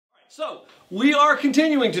So, we are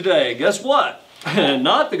continuing today. Guess what?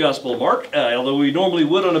 Not the Gospel of Mark, although we normally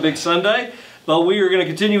would on a big Sunday. But we are going to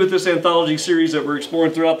continue with this anthology series that we're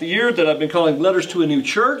exploring throughout the year that I've been calling Letters to a New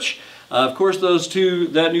Church. Of course,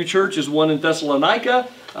 that new church is one in Thessalonica.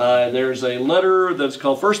 There's a letter that's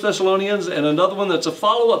called 1 Thessalonians and another one that's a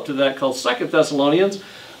follow-up to that called 2 Thessalonians.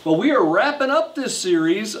 But we are wrapping up this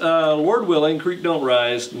series, Lord willing, Creek Don't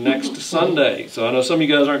Rise, next Sunday. So I know some of you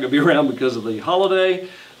guys aren't going to be around because of the holiday.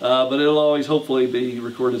 But it'll always hopefully be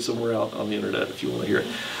recorded somewhere out on the internet if you want to hear it.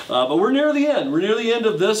 But we're near the end. We're near the end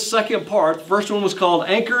of this second part. The first one was called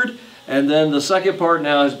Anchored, and then the second part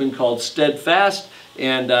now has been called Steadfast,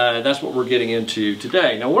 and that's what we're getting into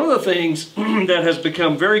today. Now, one of the things that has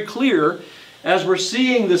become very clear as we're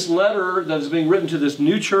seeing this letter that is being written to this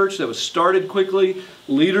new church that was started quickly,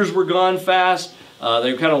 leaders were gone fast,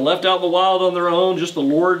 they were kind of left out in the wild on their own, just the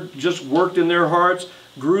Lord just worked in their hearts,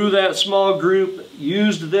 grew that small group,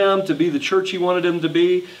 used them to be the church He wanted them to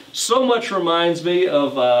be. So much reminds me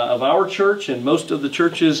of our church and most of the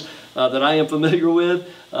churches that I am familiar with,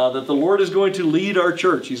 that the Lord is going to lead our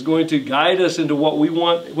church. He's going to guide us into what we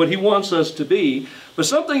want, what He wants us to be. But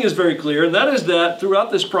something is very clear, and that is that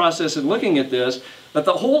throughout this process and looking at this, that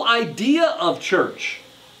the whole idea of church,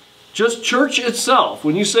 just church itself,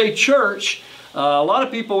 when you say church, a lot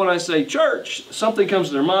of people, when I say church, something comes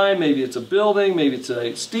to their mind. Maybe it's a building, maybe it's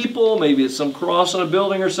a steeple, maybe it's some cross on a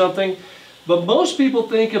building or something. But most people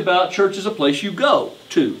think about church as a place you go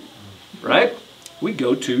to, right? We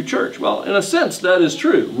go to church. Well, in a sense, that is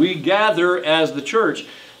true. We gather as the church.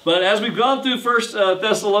 But as we've gone through 1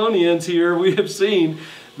 Thessalonians here, we have seen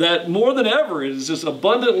that more than ever, it is just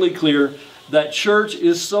abundantly clear that church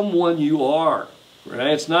is someone you are.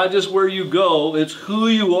 Right? It's not just where you go, it's who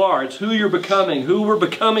you are, it's who you're becoming, who we're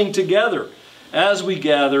becoming together as we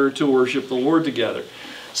gather to worship the Lord together.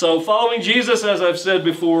 So following Jesus, as I've said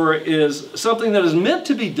before, is something that is meant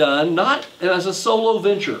to be done, not as a solo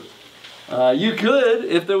venture. You could,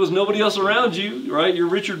 if there was nobody else around you, right? You're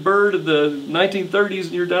Richard Byrd of the 1930s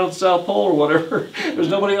and you're down at the South Pole or whatever, there's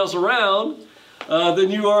nobody else around,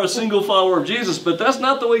 then you are a single follower of Jesus. But that's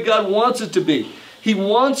not the way God wants it to be. He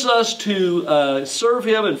wants us to serve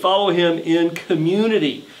Him and follow Him in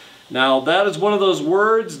community. Now, that is one of those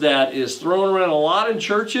words that is thrown around a lot in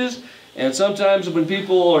churches. And sometimes when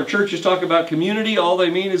people or churches talk about community, all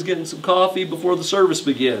they mean is getting some coffee before the service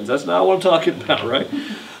begins. That's not what I'm talking about, right?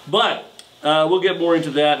 But we'll get more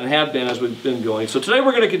into that and have been as we've been going. So today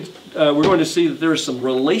we're going to see that there is some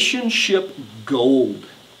relationship gold.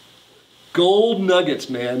 Gold nuggets,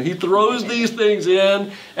 man. He throws these things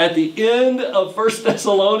in at the end of 1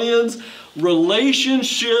 Thessalonians.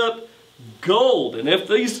 Relationship gold. And if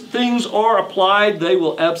these things are applied, they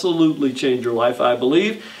will absolutely change your life, I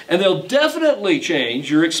believe. And they'll definitely change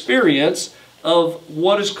your experience of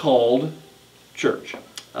what is called church.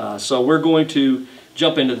 So we're going to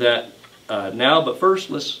jump into that now. But first,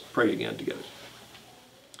 let's pray again together.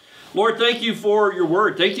 Lord, thank You for Your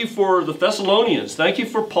word. Thank You for the Thessalonians. Thank You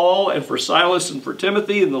for Paul and for Silas and for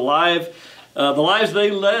Timothy and the lives they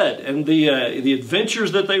led and the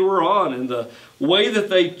adventures that they were on and the way that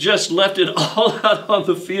they just left it all out on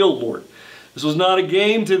the field, Lord. This was not a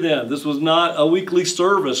game to them. This was not a weekly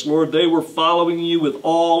service, Lord. They were following You with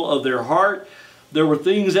all of their heart. There were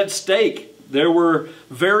things at stake. There were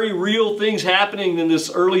very real things happening in this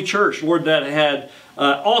early church, Lord, that had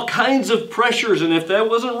all kinds of pressures, and if that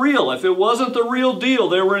wasn't real, if it wasn't the real deal,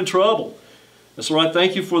 they were in trouble. And so I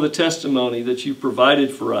thank You for the testimony that You provided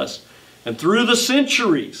for us, and through the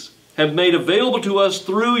centuries have made available to us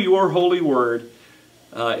through Your holy word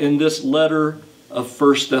in this letter of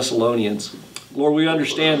 1 Thessalonians. Lord, we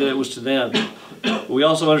understand that it was to them. We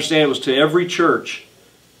also understand it was to every church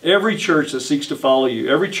that seeks to follow You,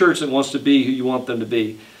 every church that wants to be who You want them to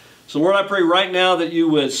be. So Lord, I pray right now that You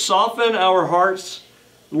would soften our hearts.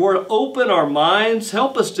 Lord, open our minds.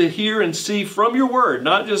 Help us to hear and see from Your word,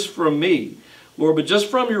 not just from me, Lord, but just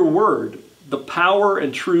from Your word, the power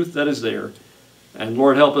and truth that is there. And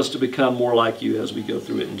Lord, help us to become more like You as we go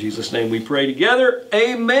through it. In Jesus' name we pray together.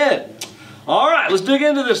 Amen. All right, let's dig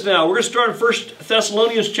into this now. We're going to start in 1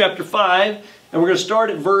 Thessalonians chapter 5, and we're going to start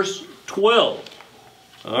at verse 12.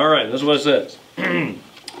 All right, that's what it says.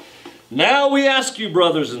 Now we ask you,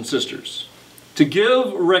 brothers and sisters, to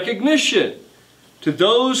give recognition to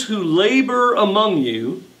those who labor among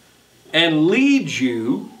you and lead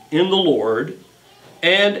you in the Lord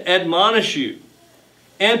and admonish you,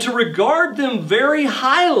 and to regard them very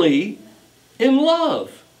highly in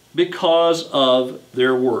love because of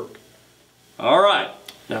their work. All right,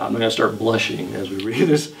 Now, I'm going to start blushing as we read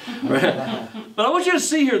this. Right? But I want you to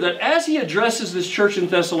see here that as he addresses this church in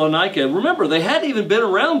Thessalonica, remember, they hadn't even been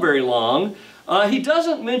around very long. He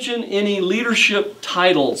doesn't mention any leadership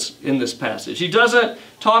titles in this passage. He doesn't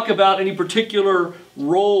talk about any particular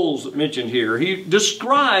roles mentioned here. He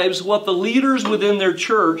describes what the leaders within their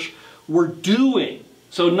church were doing.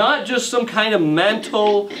 So not just some kind of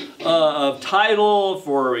mantle of title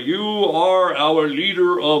for you are our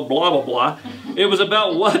leader of blah, blah, blah. It was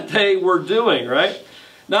about what they were doing, right?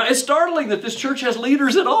 Now, it's startling that this church has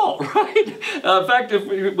leaders at all, right? In fact,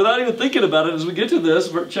 without even thinking about it, as we get to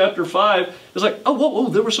this, chapter 5, it's like, oh, whoa,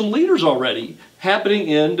 there were some leaders already happening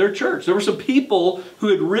in their church. There were some people who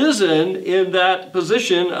had risen in that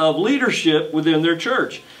position of leadership within their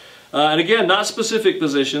church. And again, not specific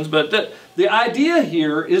positions, but the idea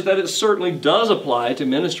here is that it certainly does apply to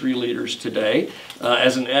ministry leaders today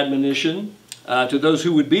as an admonition to those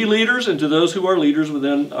who would be leaders and to those who are leaders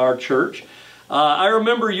within our church. I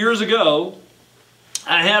remember years ago,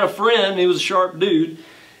 I had a friend, he was a sharp dude,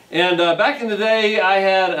 and back in the day I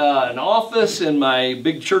had an office in my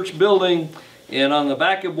big church building, and on the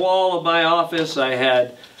back wall of my office I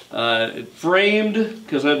had framed,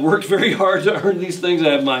 because I'd worked very hard to earn these things.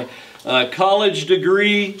 I have my college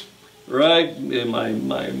degree, right, and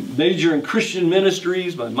my major in Christian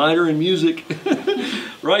ministries, my minor in music.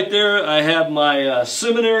 Right there I have my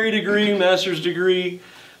seminary degree, master's degree.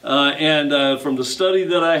 And from the study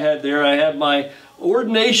that I had there, I had my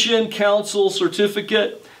ordination council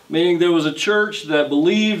certificate, meaning there was a church that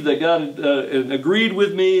believed that God had, and agreed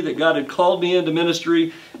with me, that God had called me into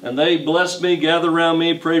ministry, and they blessed me, gathered around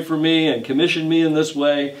me, prayed for me, and commissioned me in this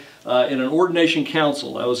way in an ordination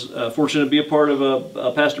council. I was fortunate to be a part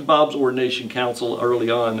of Pastor Bob's ordination council early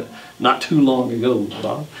on, not too long ago,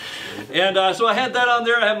 Bob. And so I had that on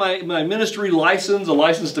there. I had my ministry license, a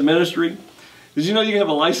license to ministry. Did you know you can have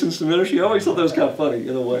a license to ministry? I always thought that was kind of funny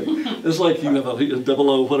in a way. It's like you have a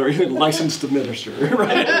 00, whatever, you have a license to minister,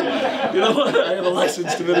 right? You know what? I have a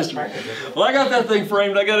license to minister. Well, I got that thing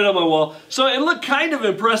framed. I got it on my wall. So it looked kind of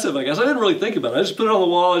impressive, I guess. I didn't really think about it. I just put it on the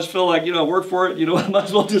wall. I just felt like, I work for it. I might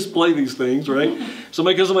as well display these things, right?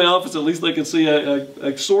 Somebody comes to my office, at least they can see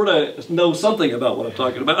I sort of know something about what I'm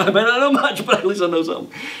talking about. I may not know much, but at least I know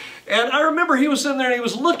something. And I remember he was sitting there and he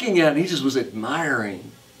was looking at it, and he just was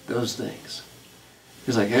admiring those things.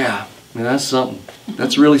 He's like, yeah, that's something.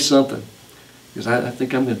 That's really something. Because I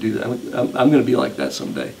think I'm going to do that. I'm going to be like that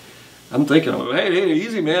someday. I'm thinking, hey,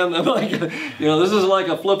 easy, man. I'm like, this is like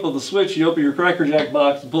a flip of the switch. You open your Cracker Jack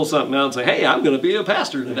box and pull something out and say, hey, I'm going to be a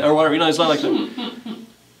pastor today, or whatever. It's not like that.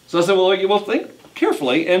 So I said, well, think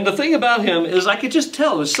carefully. And the thing about him is I could just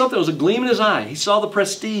tell. There was something. There was a gleam in his eye. He saw the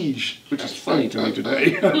prestige, which is funny to me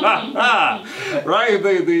today. Right?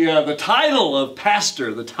 The title of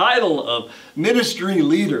pastor, the title of ministry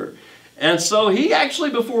leader. And so he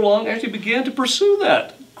actually, before long, began to pursue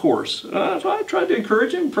that course. So I tried to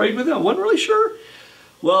encourage him, prayed with him. I wasn't really sure.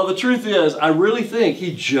 Well, the truth is, I really think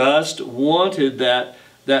he just wanted that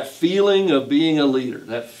feeling of being a leader,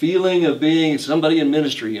 that feeling of being somebody in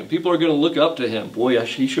ministry, and people are going to look up to him. Boy,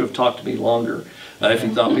 he should have talked to me longer if he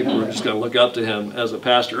thought people were just going to look up to him as a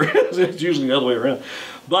pastor. It's usually the other way around.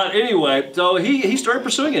 But anyway, so he started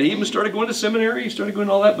pursuing it. He even started going to seminary. He started going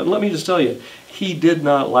to all that. But let me just tell you, he did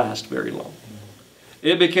not last very long.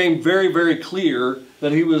 It became very, very clear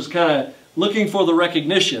that he was kind of looking for the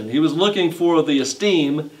recognition. He was looking for the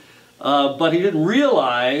esteem. But he didn't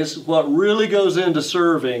realize what really goes into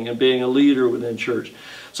serving and being a leader within church.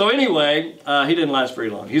 So anyway, he didn't last very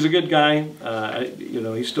long. He's a good guy.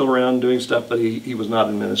 He's still around doing stuff, but he was not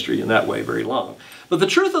in ministry in that way very long. But the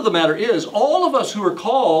truth of the matter is, all of us who are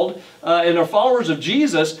called and are followers of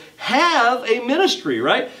Jesus have a ministry,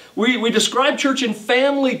 right? We describe church in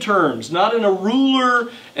family terms, not in a ruler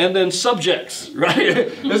and then subjects, right?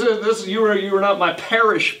 You are not my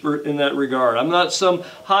parish in that regard. I'm not some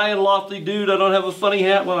high and lofty dude. I don't have a funny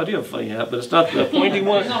hat. Well, I do have a funny hat, but it's not the pointy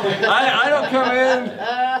one. I don't come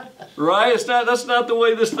in, right? That's not the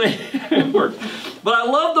way this thing works. But I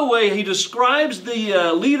love the way he describes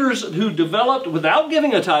the leaders who developed without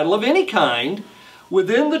giving a title of any kind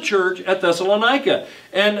within the church at Thessalonica.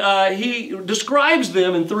 And he describes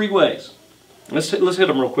them in 3 ways. Let's hit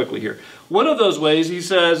them real quickly here. One of those ways, he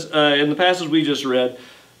says, in the passage we just read,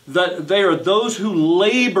 that they are those who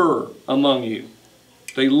labor among you.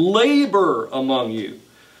 They labor among you.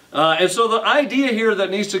 And so the idea here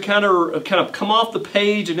that needs to kind of come off the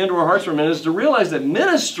page and into our hearts for a minute is to realize that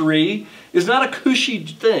ministry is not a cushy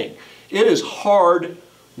thing. It is hard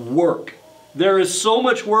work. There is so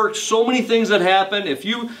much work, so many things that happen. If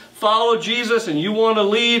you follow Jesus and you want to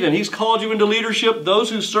lead and He's called you into leadership, those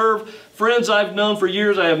who serve, friends I've known for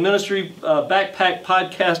years, I have ministry backpack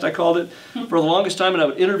podcast, I called it, for the longest time, and I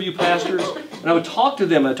would interview pastors and I would talk to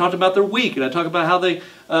them. I talked about their week and I talked about how they,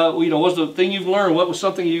 what's the thing you've learned? What was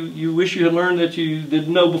something you wish you had learned that you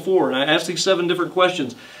didn't know before? And I asked these 7 different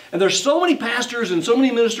questions. And there's so many pastors and so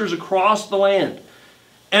many ministers across the land.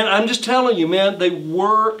 And I'm just telling you, man, they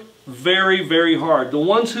work very, very hard. The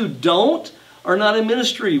ones who don't are not in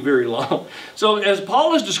ministry very long. So as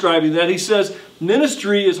Paul is describing that, he says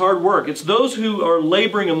ministry is hard work. It's those who are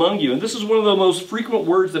laboring among you. And this is one of the most frequent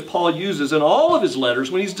words that Paul uses in all of his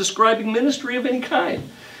letters when he's describing ministry of any kind.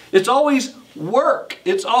 It's always work.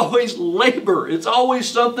 It's always labor. It's always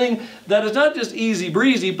something that is not just easy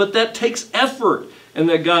breezy, but that takes effort and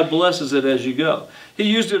that God blesses it as you go. He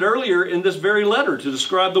used it earlier in this very letter to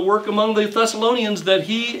describe the work among the Thessalonians that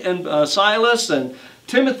he and Silas and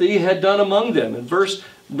Timothy had done among them. In verse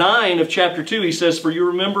 9 of chapter 2, he says, "For you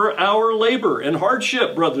remember our labor and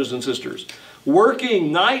hardship, brothers and sisters,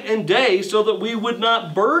 working night and day so that we would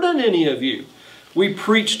not burden any of you. We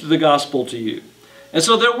preached the gospel to you." And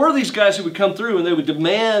so there were these guys who would come through and they would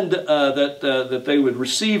demand that they would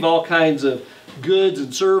receive all kinds of goods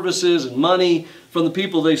and services and money from the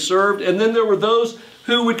people they served. And then there were those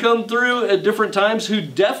who would come through at different times who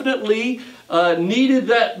definitely needed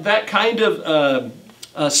that kind of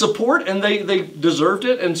support, and they deserved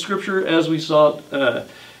it. And Scripture, as we saw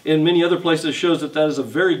in many other places, shows that that is a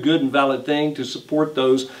very good and valid thing to support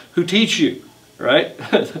those who teach you, right?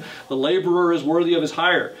 The laborer is worthy of his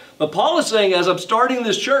hire. But Paul is saying, as I'm starting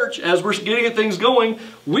this church, as we're getting things going,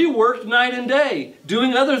 we worked night and day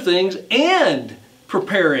doing other things and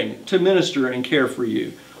preparing to minister and care for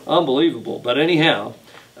you. Unbelievable. But anyhow,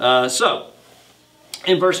 so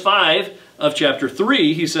in verse 5 of chapter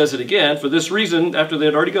 3, he says it again, "For this reason," after they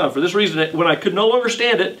had already gone, "for this reason, when I could no longer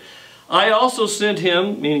stand it, I also sent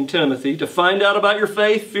him," meaning Timothy, "to find out about your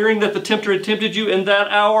faith, fearing that the tempter had tempted you, and that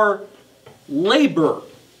our labor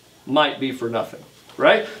might be for nothing."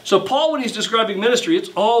 Right? So Paul, when he's describing ministry, it's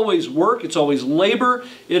always work, it's always labor,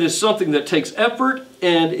 it is something that takes effort,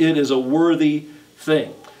 and it is a worthy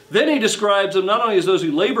thing. Then he describes them not only as those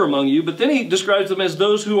who labor among you, but then he describes them as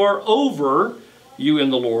those who are over you in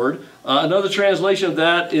the Lord. Another translation of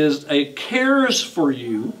that is a cares for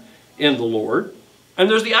you in the Lord. And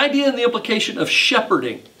there's the idea and the implication of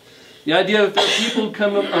shepherding. The idea that there are people who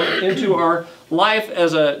come into our life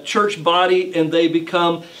as a church body and they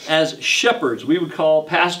become as shepherds. We would call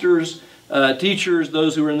pastors, teachers,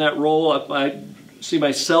 those who are in that role. I see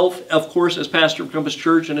myself, of course, as pastor of Compass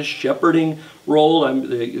Church in a shepherding role. I'm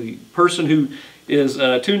the person who is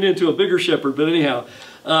tuned into a bigger shepherd. But anyhow,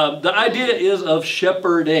 the idea is of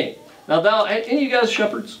shepherding. Now, any of you guys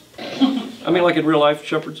shepherds? I mean, like in real life,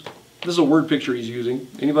 shepherds? This is a word picture he's using.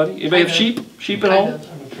 Anybody? Anybody have sheep? Sheep at home?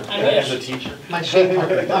 As a teacher. My sheep,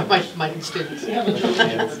 my students.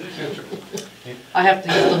 I have to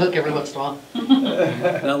use the hook every once in a while.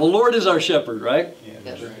 Now, the Lord is our shepherd, right?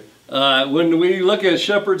 Yes. When we look at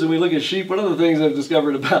shepherds and we look at sheep, one of the things I've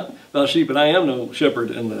discovered about sheep, and I am no shepherd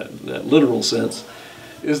in that literal sense,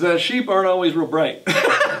 is that sheep aren't always real bright.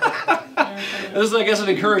 This is, I guess, an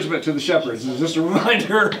encouragement to the shepherds. It's just a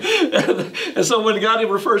reminder. And so when God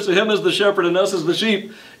refers to him as the shepherd and us as the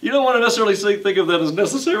sheep, you don't want to necessarily think of that as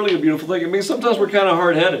necessarily a beautiful thing. It means sometimes we're kind of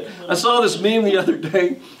hard-headed. I saw this meme the other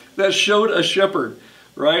day that showed a shepherd,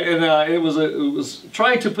 right? And it was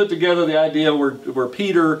trying to put together the idea where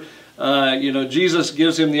Peter, Jesus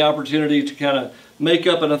gives him the opportunity to kind of make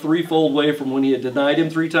up in a threefold way from when he had denied him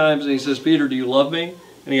 3 times. And he says, "Peter, do you love me?"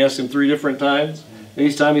 And he asks him 3 different times. And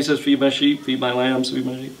each time he says, "Feed my sheep, feed my lambs, feed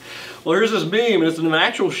my sheep." Well, here's this meme, and it's an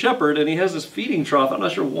actual shepherd, and he has this feeding trough. I'm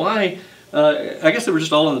not sure why. I guess they were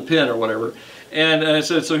just all in the pen or whatever. And it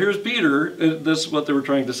said, so here's Peter. This is what they were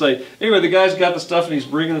trying to say. Anyway, the guy's got the stuff, and he's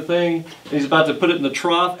bringing the thing, and he's about to put it in the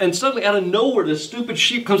trough. And suddenly, out of nowhere, this stupid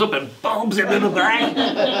sheep comes up and bombs him in the back. And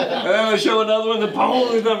then they show another one, then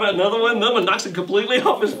boom, another one knocks him completely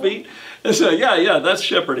off his feet. And so, yeah, that's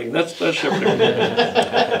shepherding. That's shepherding.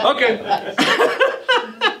 Okay.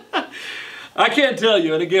 I can't tell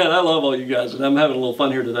you, and again, I love all you guys, and I'm having a little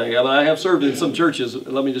fun here today. I have served in some churches,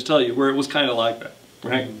 let me just tell you, where it was kind of like that,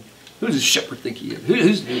 right? Who does a shepherd think he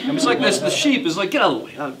is? It's like this, the sheep is like, get out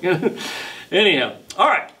of the way. Anyhow, all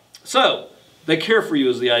right, so they care for you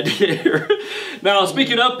is the idea here. Now,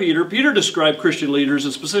 speaking of Peter described Christian leaders,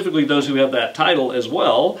 and specifically those who have that title as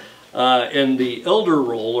well, in the elder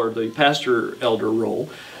role, or the pastor-elder role.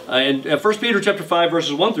 In 1 Peter chapter 5,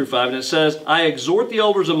 verses 1 through 5, and it says, "I exhort the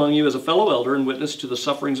elders among you as a fellow elder and witness to the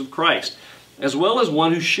sufferings of Christ." as well as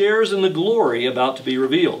one who shares in the glory about to be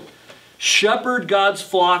revealed. Shepherd God's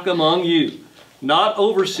flock among you, not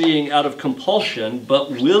overseeing out of compulsion,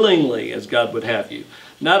 but willingly, as God would have you.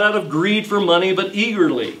 Not out of greed for money, but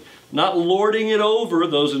eagerly. Not lording it over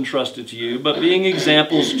those entrusted to you, but being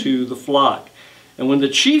examples to the flock. And when the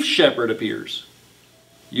chief shepherd appears,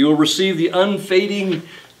 you will receive the unfading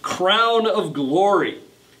crown of glory.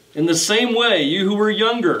 In the same way, you who were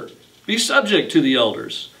younger, be subject to the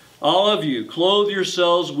elders. All of you, clothe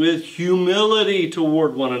yourselves with humility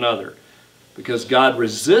toward one another, because God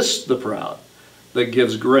resists the proud, but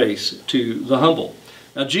gives grace to the humble.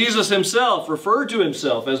 Now, Jesus himself referred to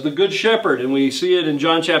himself as the good shepherd, and we see it in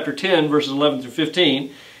John chapter 10, verses 11 through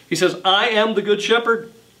 15. He says, I am the good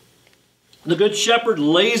shepherd. The good shepherd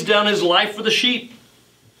lays down his life for the sheep.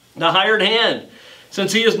 The hired hand,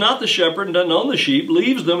 since he is not the shepherd and doesn't own the sheep,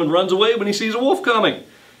 leaves them and runs away when he sees a wolf coming.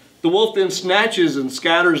 The wolf then snatches and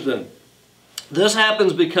scatters them. This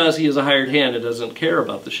happens because he is a hired hand and doesn't care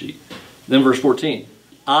about the sheep. Then verse 14,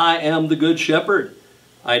 I am the good shepherd.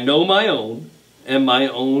 I know my own, and my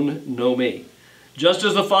own know me. Just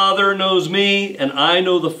as the Father knows me, and I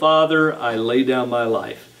know the Father, I lay down my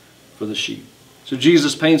life for the sheep. So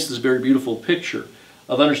Jesus paints this very beautiful picture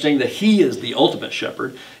of understanding that he is the ultimate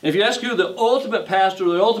shepherd. And if you ask who the ultimate pastor,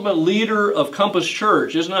 the ultimate leader of Compass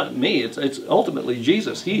Church, it's not me, it's ultimately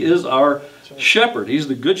Jesus. He is our shepherd. He's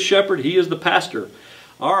the good shepherd. He is the pastor.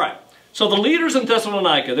 All right. So the leaders in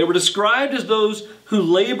Thessalonica, they were described as those who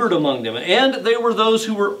labored among them, and they were those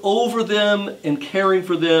who were over them and caring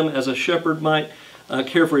for them as a shepherd might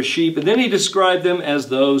care for his sheep. And then he described them as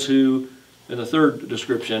those who, in the third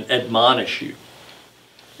description, admonish you.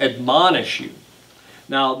 Admonish you.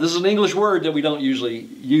 Now, this is an English word that we don't usually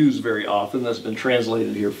use very often. That's been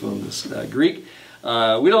translated here from this Greek. We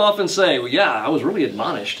don't often say, well, yeah, I was really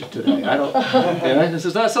admonished today. I don't, this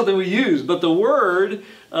is not something we use, but the word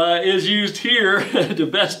is used here to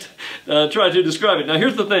best try to describe it. Now,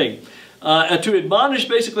 here's the thing. To admonish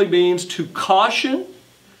basically means to caution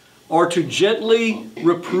or to gently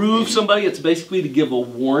reprove somebody. It's basically to give a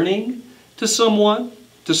warning to someone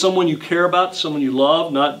you care about, to someone you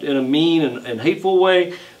love, not in a mean and hateful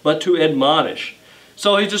way, but to admonish.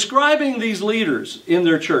 So he's describing these leaders in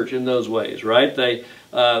their church in those ways, right? They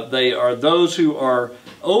are those who are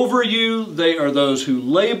over you. They are those who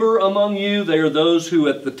labor among you. They are those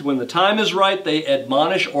who, when the time is right, they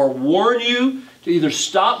admonish or warn you to either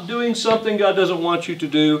stop doing something God doesn't want you to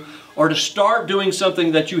do, or to start doing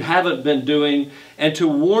something that you haven't been doing, and to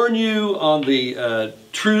warn you on the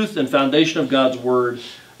truth and foundation of God's Word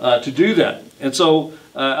to do that. And so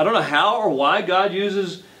I don't know how or why God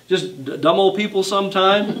uses just dumb old people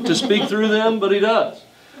sometime to speak through them, but he does.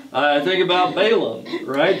 I think about Balaam,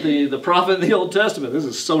 right? The prophet in the Old Testament. This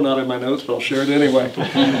is so not in my notes, but I'll share it anyway.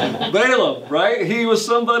 Balaam, right? He was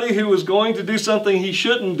somebody who was going to do something he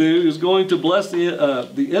shouldn't do. He was going to bless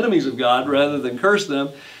the enemies of God rather than curse them.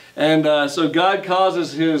 And so God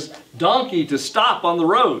causes his donkey to stop on the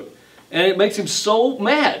road. And it makes him so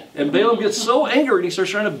mad. And Balaam gets so angry and he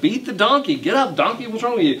starts trying to beat the donkey. Get up, donkey, what's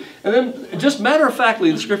wrong with you? And then, just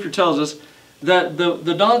matter-of-factly, the scripture tells us that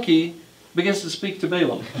the donkey begins to speak to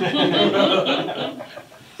Balaam. I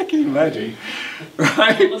can imagine.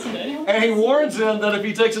 Right? And he warns him that if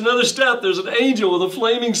he takes another step, there's an angel with a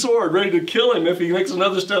flaming sword ready to kill him if he makes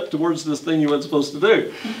another step towards this thing he wasn't supposed to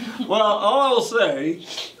do. Well, all I will say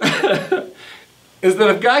is that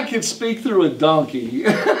if God can speak through a donkey,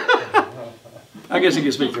 I guess he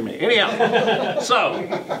can speak through me. Anyhow, so,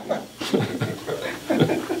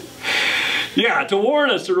 yeah, to warn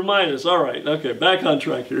us, to remind us. All right, okay, back on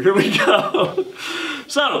track here. Here we go.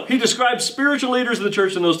 So, he describes spiritual leaders of the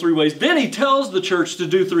church in those three ways. Then he tells the church to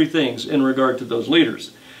do three things in regard to those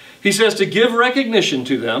leaders. He says to give recognition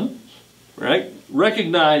to them, right?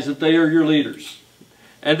 Recognize that they are your leaders.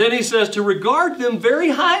 And then he says to regard them very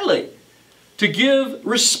highly, to give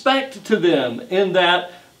respect to them in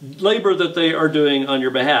that labor that they are doing on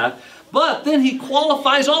your behalf. But then he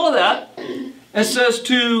qualifies all of that and says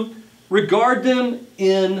to regard them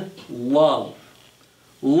in love.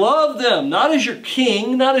 Love them, not as your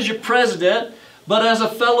king, not as your president, but as a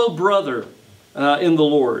fellow brother in the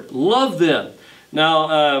Lord. Love them.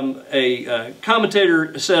 Now, a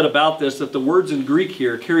commentator said about this that the words in Greek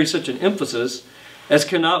here carry such an emphasis as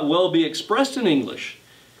cannot well be expressed in English,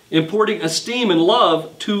 importing esteem and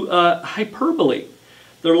love to hyperbole.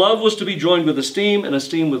 Their love was to be joined with esteem and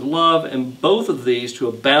esteem with love, and both of these to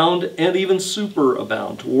abound and even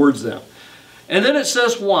superabound towards them. And then it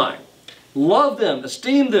says why. Love them,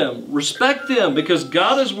 esteem them, respect them, because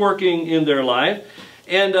God is working in their life.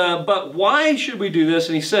 And but why should we do this?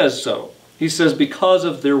 And he says so. He says because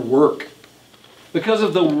of their work. Because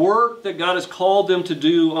of the work that God has called them to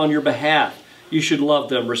do on your behalf, you should love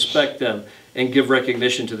them, respect them, and give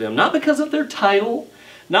recognition to them. Not because of their title,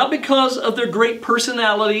 not because of their great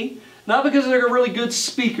personality, not because they're a really good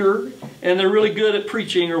speaker and they're really good at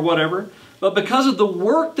preaching or whatever, but because of the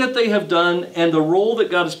work that they have done and the role that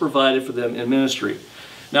God has provided for them in ministry.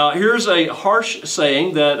 Now, here's a harsh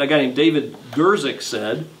saying that a guy named David Guzik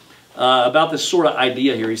said about this sort of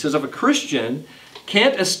idea here. He says, if a Christian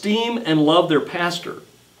can't esteem and love their pastor,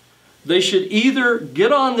 they should either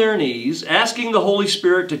get on their knees asking the Holy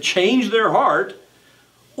Spirit to change their heart,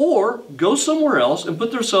 or go somewhere else and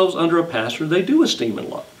put themselves under a pastor they do esteem and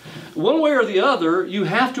love. One way or the other, you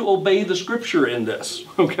have to obey the Scripture in this,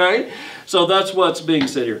 okay? So that's what's being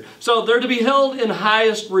said here. So they're to be held in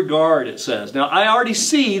highest regard, it says. Now, I already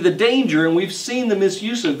see the danger, and we've seen the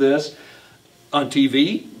misuse of this on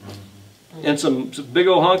TV, and some big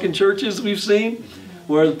old honking churches we've seen,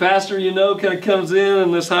 where the pastor, you know, kind of comes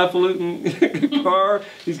in this highfalutin car.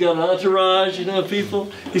 He's got an entourage, you know, of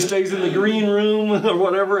people. He stays in the green room or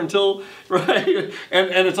whatever until, right?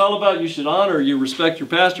 And it's all about you should honor, you respect your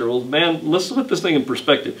pastor. Well, man, let's put this thing in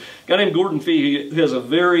perspective. A guy named Gordon Fee, he has a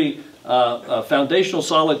very foundational,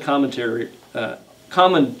 solid commentator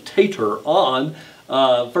on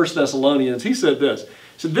 1 Thessalonians. He said this. He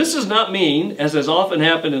said, this does not mean, as has often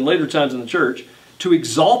happened in later times in the church, to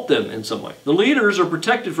exalt them in some way. The leaders are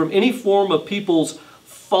protected from any form of people's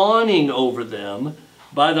fawning over them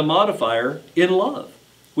by the modifier in love,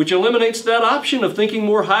 which eliminates that option of thinking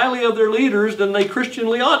more highly of their leaders than they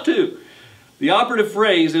Christianly ought to. The operative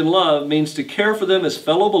phrase in love means to care for them as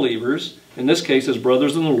fellow believers, in this case as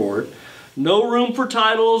brothers in the Lord. No room for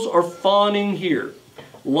titles or fawning here.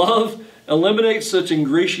 Love eliminates such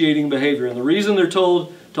ingratiating behavior, and the reason they're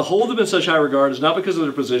told to hold them in such high regard is not because of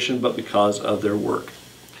their position, but because of their work.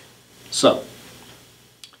 So,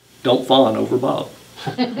 don't fawn over Bob.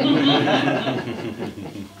 But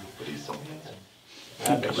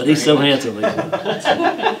he's so handsome.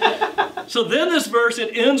 So then this verse,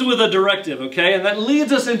 it ends with a directive, okay? And that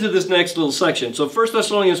leads us into this next little section. So 1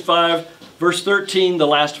 Thessalonians 5, verse 13, the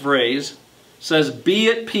last phrase, says, be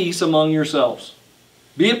at peace among yourselves.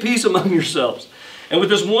 Be at peace among yourselves. And with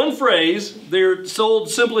this one phrase, they're told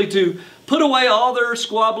simply to put away all their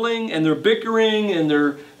squabbling and their bickering and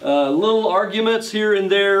their little arguments here and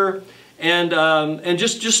there, and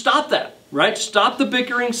just stop that, right? Stop the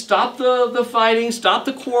bickering, stop the fighting, stop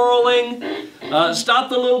the quarreling, stop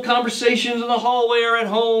the little conversations in the hallway or at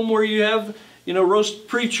home where you have, you know, roast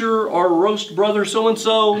preacher or roast brother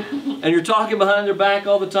so-and-so, and you're talking behind their back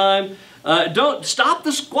all the time. Don't stop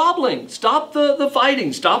the squabbling, stop the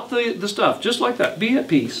fighting, stop the stuff, just like that. Be at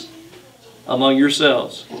peace among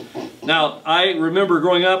yourselves. Now, I remember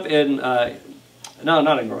growing up in, no,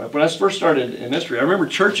 not in growing up, when I first started in ministry, I remember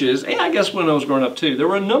churches, and I guess when I was growing up too, there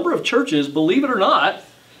were a number of churches, believe it or not,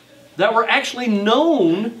 that were actually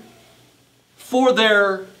known for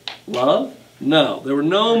their love. No, they were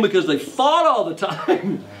known because they fought all the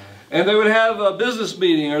time. And they would have a business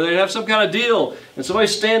meeting, or they'd have some kind of deal, and somebody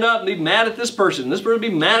stand up and be mad at this person would be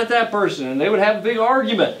mad at that person, and they would have a big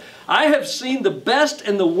argument. I have seen the best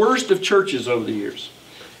and the worst of churches over the years.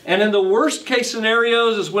 And in the worst case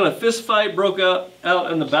scenarios is when a fist fight broke out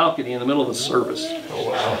in the balcony in the middle of the service. Oh,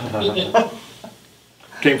 wow.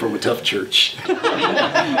 Came from a tough church. No.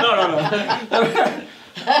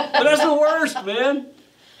 But that's the worst, man.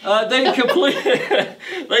 They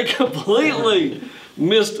completely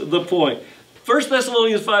missed the point. 1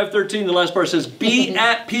 Thessalonians 5:13, the last part says, be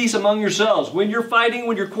at peace among yourselves. When you're fighting,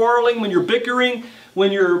 when you're quarreling, when you're bickering,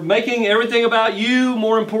 when you're making everything about you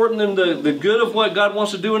more important than the good of what God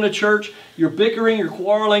wants to do in the church, you're bickering, you're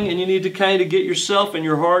quarreling, and you need to kind of get yourself and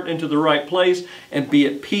your heart into the right place and be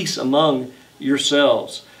at peace among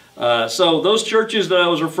yourselves. So those churches that I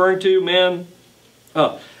was referring to, man,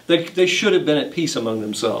 they should have been at peace among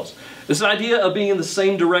themselves. This idea of being in the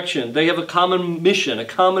same direction. They have a common mission, a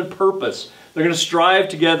common purpose. They're going to strive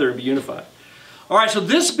together and be unified. All right, so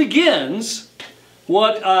this begins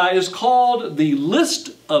what is called the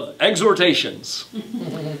list of exhortations.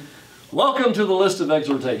 Welcome to the list of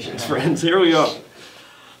exhortations, friends. Here we are.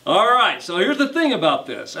 All right, so here's the thing about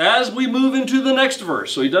this. As we move into the next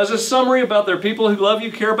verse, so he does a summary about their people who love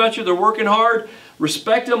you, care about you, they're working hard,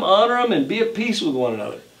 respect them, honor them, and be at peace with one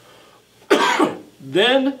another.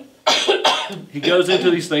 Then he goes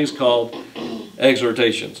into these things called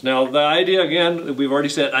exhortations. Now, the idea, again, we've already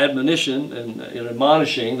said admonition and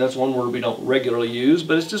admonishing. That's one word we don't regularly use,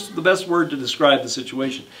 but it's just the best word to describe the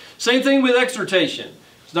situation. Same thing with exhortation.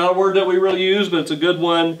 It's not a word that we really use, but it's a good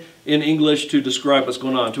one in English to describe what's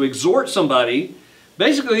going on. To exhort somebody,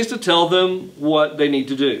 basically, is to tell them what they need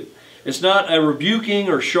to do. It's not a rebuking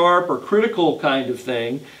or sharp or critical kind of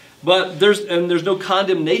thing, but there's no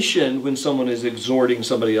condemnation when someone is exhorting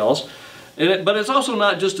somebody else. But it's also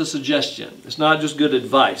not just a suggestion. It's not just good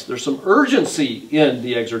advice. There's some urgency in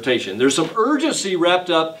the exhortation. There's some urgency wrapped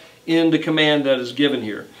up in the command that is given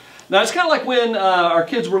here. Now, it's kind of like when our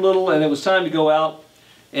kids were little and it was time to go out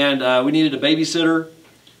and we needed a babysitter.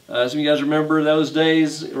 Some of you guys remember those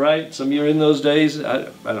days, right? Some of you are in those days. I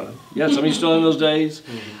don't know. Yeah, some of you are still in those days.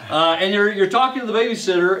 And you're talking to the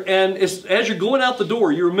babysitter, and as you're going out the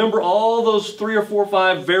door, you remember all those 3 or 4 or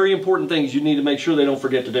 5 very important things you need to make sure they don't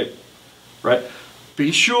forget to do. Right?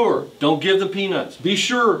 Be sure, don't give them peanuts. Be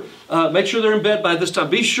sure, make sure they're in bed by this time.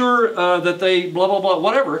 Be sure that they blah, blah, blah,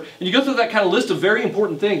 whatever. And you go through that kind of list of very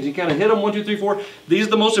important things. You kind of hit them, 1, 2, 3, 4. These are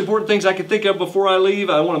the most important things I can think of before I leave.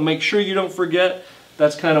 I want to make sure you don't forget.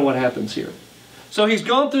 That's kind of what happens here. So he's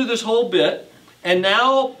gone through this whole bit. And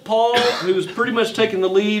now Paul, who's pretty much taken the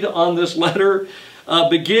lead on this letter,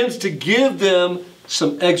 begins to give them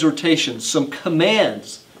some exhortations, some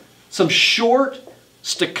commands, some short,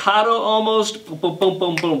 staccato almost, boom, boom,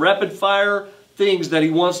 boom, boom, rapid fire things that he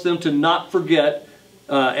wants them to not forget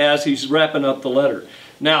as he's wrapping up the letter.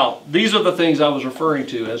 Now, these are the things I was referring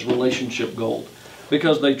to as relationship gold,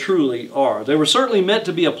 because they truly are. They were certainly meant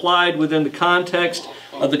to be applied within the context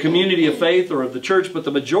of the community of faith or of the church, but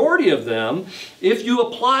the majority of them, if you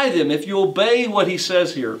apply them, if you obey what he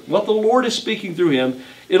says here, what the Lord is speaking through him,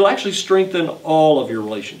 it'll actually strengthen all of your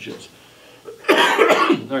relationships. All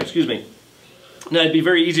right, excuse me. Now, it'd be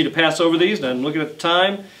very easy to pass over these, and I'm looking at the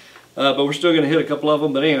time, but we're still going to hit a couple of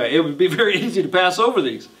them. But anyway, it would be very easy to pass over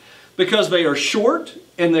these because they are short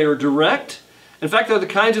and they are direct. In fact, they're the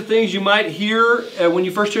kinds of things you might hear when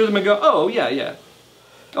you first hear them and go, oh, yeah, yeah.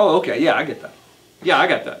 Oh, okay, yeah, I get that. Yeah, I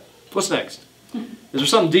got that. What's next? Is there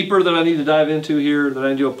something deeper that I need to dive into here that I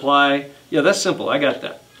need to apply? Yeah, that's simple. I got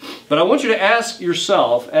that. But I want you to ask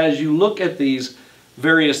yourself as you look at these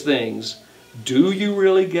various things, do you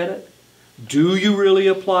really get it? Do you really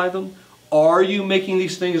apply them? Are you making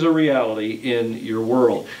these things a reality in your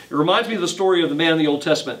world? It reminds me of the story of the man in the Old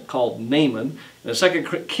Testament called Naaman. In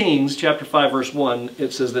 2 Kings chapter 5, verse 1,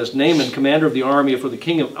 it says this, Naaman, commander of the army for the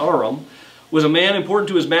king of Aram, was a man important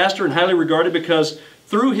to his master and highly regarded because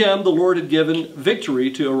through him the Lord had given victory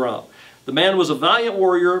to Aram. The man was a valiant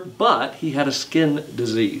warrior, but he had a skin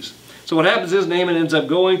disease. So what happens is Naaman ends up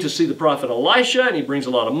going to see the prophet Elisha, and he brings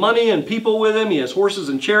a lot of money and people with him. He has horses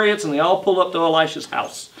and chariots, and they all pull up to Elisha's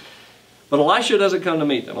house. But Elisha doesn't come to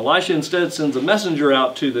meet them. Elisha instead sends a messenger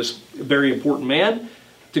out to this very important man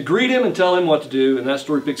to greet him and tell him what to do. And that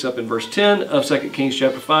story picks up in verse 10 of 2 Kings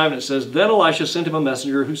chapter 5, and it says, Then Elisha sent him a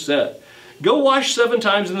messenger who said, Go wash 7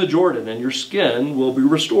 times in the Jordan, and your skin will be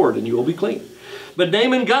restored, and you will be clean. But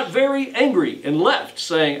Naaman got very angry and left,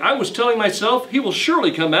 saying, I was telling myself, he will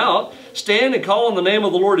surely come out, stand and call on the name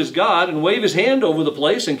of the Lord his God, and wave his hand over the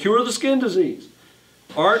place and cure the skin disease.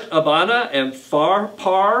 Aren't Abana and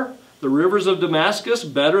Pharpar, the rivers of Damascus,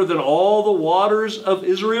 better than all the waters of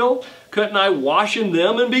Israel? Couldn't I wash in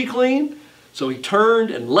them and be clean? So he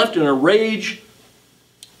turned and left in a rage.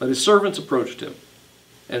 But his servants approached him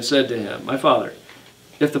and said to him, My father,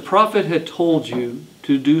 if the prophet had told you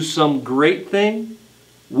to do some great thing,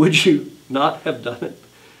 would you not have done it?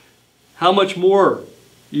 How much more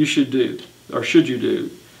you should do, or should you do,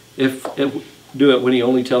 do it when he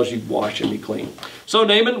only tells you wash and be clean. So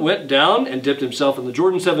Naaman went down and dipped himself in the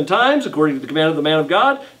Jordan 7 times, according to the command of the man of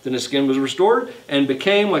God. Then his skin was restored and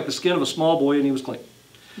became like the skin of a small boy, and he was clean.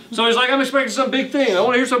 So he's like, I'm expecting some big thing. I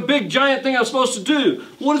want to hear some big giant thing I'm supposed to do.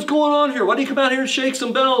 What is going on here? Why did he come out here and shake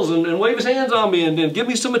some bells and wave his hands on me and give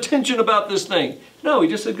me some attention about this thing? No, he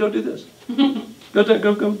just said, go do this.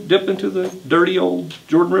 go dip into the dirty old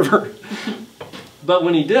Jordan River. But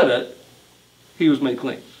when he did it, he was made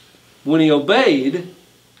clean. When he obeyed,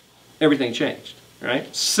 everything changed.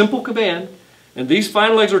 Right? Simple command. And these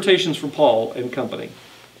final exhortations from Paul and company,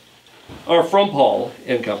 or from Paul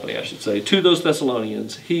and company, I should say, to those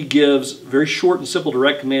Thessalonians, he gives very short and simple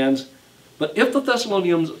direct commands. But if the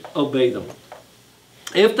Thessalonians obey them,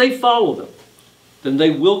 if they follow them, then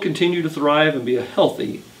they will continue to thrive and be a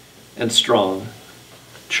healthy and strong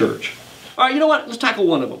church. All right, you know what? Let's tackle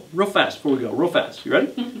one of them real fast before we go. Real fast. You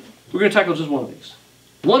ready? We're going to tackle just one of these.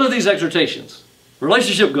 One of these exhortations.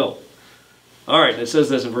 Relationship goal. All right, it says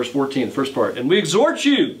this in verse 14, the first part. And we exhort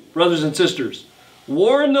you, brothers and sisters,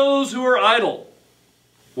 warn those who are idle.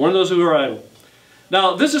 Warn those who are idle.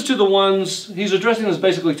 Now, this is to the ones, he's addressing this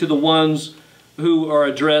basically to the ones who are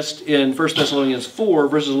addressed in 1 Thessalonians 4,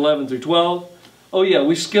 verses 11 through 12. Oh yeah,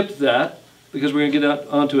 we skipped that because we're going to get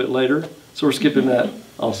onto it later. So we're skipping that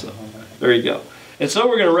also. There you go. And so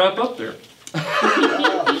we're going to wrap up there.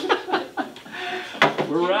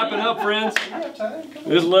 We're wrapping up, friends.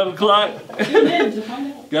 It's 11 o'clock.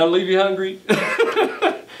 Got to leave you hungry.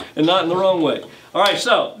 And not in the wrong way. All right,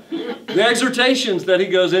 so the exhortations that he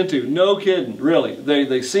goes into, no kidding, really.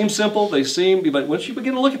 They seem simple, but once you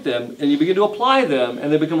begin to look at them and you begin to apply them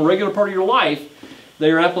and they become a regular part of your life,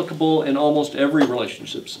 they are applicable in almost every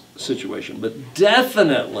relationship situation, but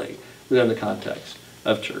definitely within the context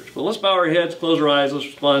of church. But let's bow our heads, close our eyes, let's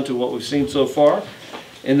respond to what we've seen so far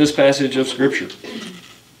in this passage of Scripture.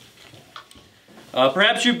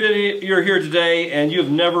 Perhaps you're here today and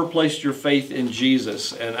you've never placed your faith in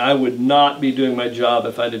Jesus, and I would not be doing my job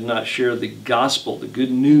if I did not share the gospel, the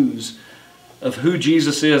good news of who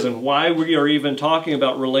Jesus is and why we are even talking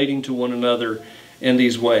about relating to one another in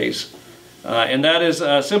these ways. And that is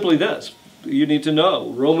simply this. You need to know.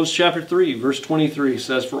 Romans chapter 3, verse 23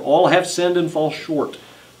 says, "For all have sinned and fall short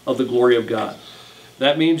of the glory of God."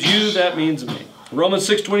 That means you, that means me. Romans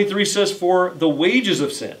 6:23 says, "For the wages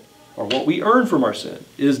of sin," or what we earn from our sin,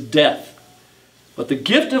 "is death. But the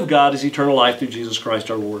gift of God is eternal life through Jesus Christ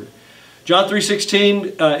our Lord." John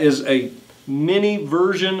 3:16 is a mini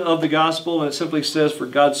version of the gospel, and it simply says, "For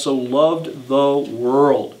God so loved the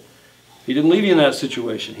world." He didn't leave you in that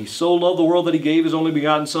situation. He so loved the world that he gave his only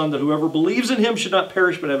begotten Son, that whoever believes in him should not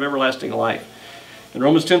perish but have everlasting life. And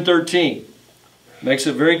Romans 10:13 makes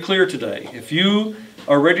it very clear today. If you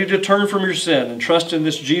are ready to turn from your sin and trust in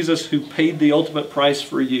this Jesus who paid the ultimate price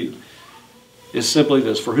for you, is simply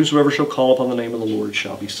this: "For whosoever shall call upon the name of the Lord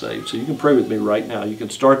shall be saved." So you can pray with me right now. You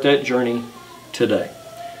can start that journey today.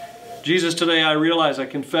 Jesus, today I realize, I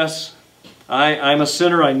confess, I'm a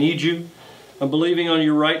sinner. I need you. I'm believing on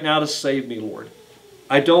you right now to save me, Lord.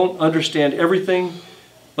 I don't understand everything,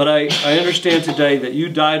 but I understand today that you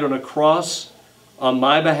died on a cross on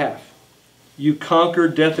my behalf. You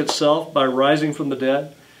conquered death itself by rising from the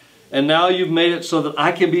dead. And now you've made it so that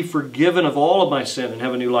I can be forgiven of all of my sin and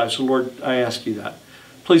have a new life. So Lord, I ask you that.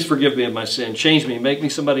 Please forgive me of my sin. Change me. Make me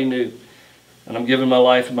somebody new. And I'm giving my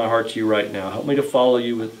life and my heart to you right now. Help me to follow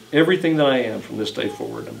you with everything that I am from this day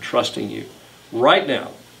forward. I'm trusting you right now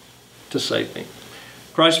to save me.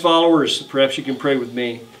 Christ followers, perhaps you can pray with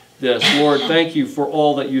me this: "Lord, thank you for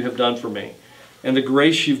all that you have done for me and the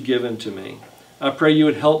grace you've given to me. I pray you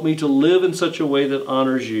would help me to live in such a way that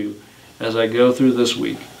honors you as I go through this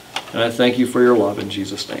week. And I thank you for your love in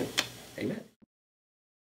Jesus' name. Amen."